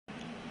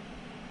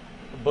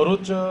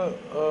ભરૂચ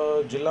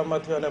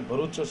જિલ્લામાંથી અને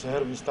ભરૂચ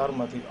શહેર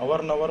વિસ્તારમાંથી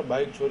અવારનવાર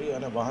બાઇક ચોરી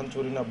અને વાહન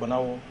ચોરીના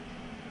બનાવો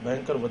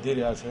ભયંકર વધી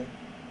રહ્યા છે.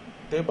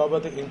 તે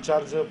બાબતે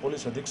ઇન્ચાર્જ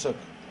પોલીસ અધિક્ષક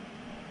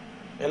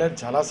એલ.એચ.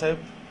 ઝાલા સાહેબ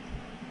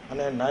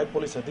અને નાયબ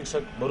પોલીસ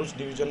અધિક્ષક ભરૂચ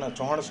ડિવિઝનના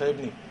ચૌહાણ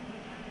સાહેબની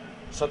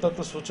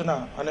સતત સૂચના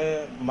અને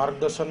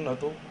માર્ગદર્શન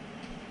હતું.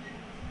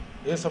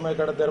 એ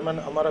સમયગાળા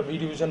દરમિયાન અમારા બી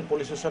ડિવિઝન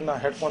પોલીસ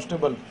સ્ટેશનના હેડ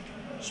કોન્સ્ટેબલ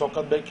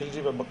શોકતભાઈ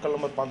ખિલજીભાઈ બક્કલ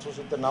નંબર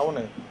 570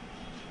 નાઓને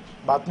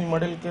બાતમી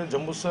મળેલ કે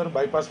જંબુસર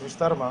બાયપાસ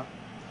વિસ્તારમાં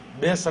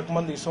બે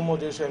શકમંદ ઈસમો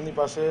જે છે એમની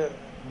પાસે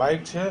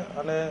બાઇક છે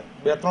અને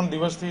 2-3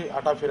 દિવસથી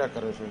આટાફેરા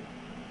કરે છે.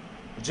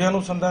 જે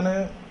અનુસંધાને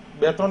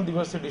 2-3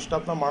 દિવસથી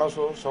ડિસ્ટાફના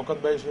માણસો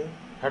શોકતભાઈ છે,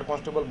 હેડ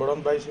કોન્સ્ટેબલ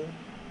બળવંતભાઈ છે,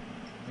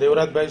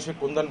 દેવરાજભાઈ છે,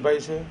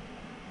 કુંદનભાઈ છે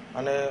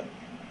અને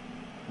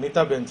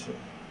નીતાબેન છે.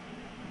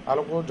 આ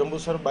લોકો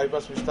જંબુસર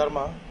બાયપાસ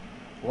વિસ્તારમાં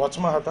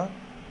વોચમાં હતા.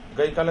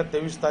 ગઈકાલે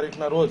 23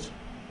 તારીખના રોજ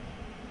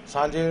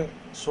સાંજે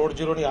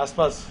 16:00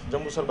 આસપાસ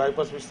જંબુસર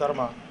બાયપાસ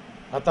વિસ્તારમાં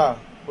હતા.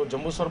 તો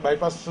જંબુસર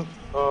બાયપાસ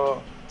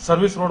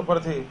સર્વિસ રોડ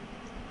પરથી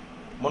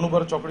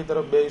મનુબર ચોકડી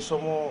તરફ બે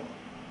ઈસમો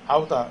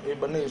આવતા એ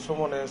બંને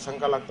ઈસમોને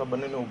શંકા લાગતા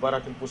બંનેને ઊભા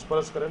રાખી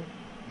પૂછપરછ કરેલ.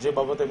 જે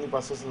બાબતે એમની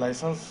પાસે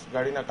લાયસન્સ,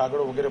 ગાડીના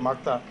કાગળો વગેરે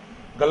માગતા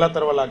ગલ્લા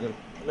તરવા લાગેલ.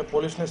 એટલે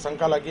પોલીસને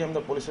શંકા લાગી,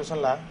 એમને પોલીસ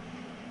સ્ટેશન લાવ્યા.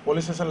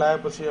 પોલીસ સ્ટેશન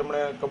લાવ્યા પછી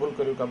એમણે કબૂલ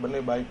કર્યું કે આ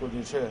બંને બાઇકો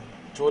જે છે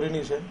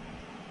ચોરીની છે.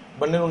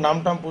 બંનેનું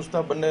નામટામ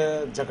પૂછતા બંને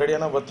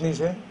ઝઘડિયાના વતની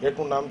છે.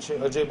 એકનું નામ છે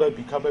અજયભાઈ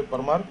ભીખાભાઈ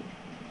પરમાર,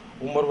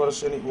 ઉંમર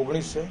વર્ષ એની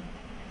 19 છે,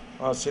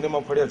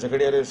 સિનેમા ફળિયા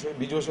ઝઘડિયા રહે છે.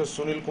 બીજો છે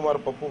સુનિલકુમાર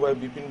પપ્પુભાઈ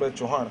બિપિનભાઈ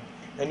ચૌહાણ,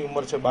 એની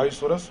ઉંમર છે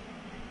 22 વર્ષ,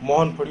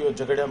 મોહન ફળિયો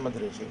ઝઘડિયામાં જ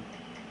રહે છે.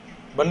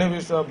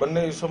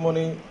 બંને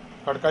ઈસમોની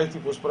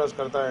કડકાઈથી પૂછપરછ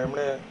કરતા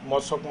એમણે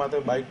મોજશોખ માટે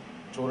બાઇક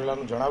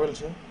ચોરેલાનું જણાવેલ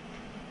છે.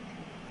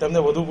 તેમને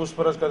વધુ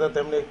પૂછપરછ કરતા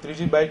તેમને એક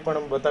ત્રીજી બાઇક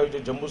પણ બતાવી છે,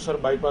 જંબુસર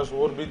બાયપાસ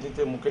ઓવરબ્રિજ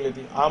નીચે મૂકેલી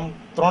હતી. આમ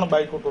 3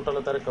 બાઇકો ટોટલ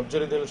અત્યારે કબજે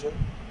લીધેલ છે.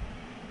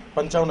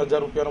 55,000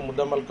 રૂપિયાનો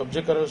મુદ્દામાલ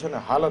કબજે કરેલ છે અને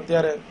હાલ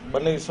અત્યારે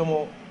બંને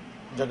ઈસમો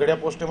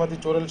ઝઘડિયા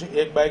પોસ્ટેમાંથી ચોરેલ છે.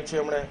 એક બાઇક છે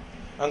એમણે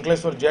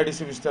અંકલેશ્વર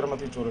જીઆઈડીસી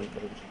વિસ્તારમાંથી ચોરેલ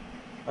કરેલ છે.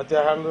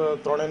 અત્યારે હાલ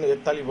 3 ને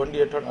 41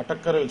 વંડી હેઠળ અટક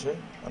કરેલ છે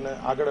અને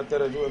આગળ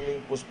અત્યારે હજુ એમની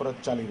પૂછપરછ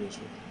ચાલી રહી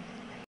છે.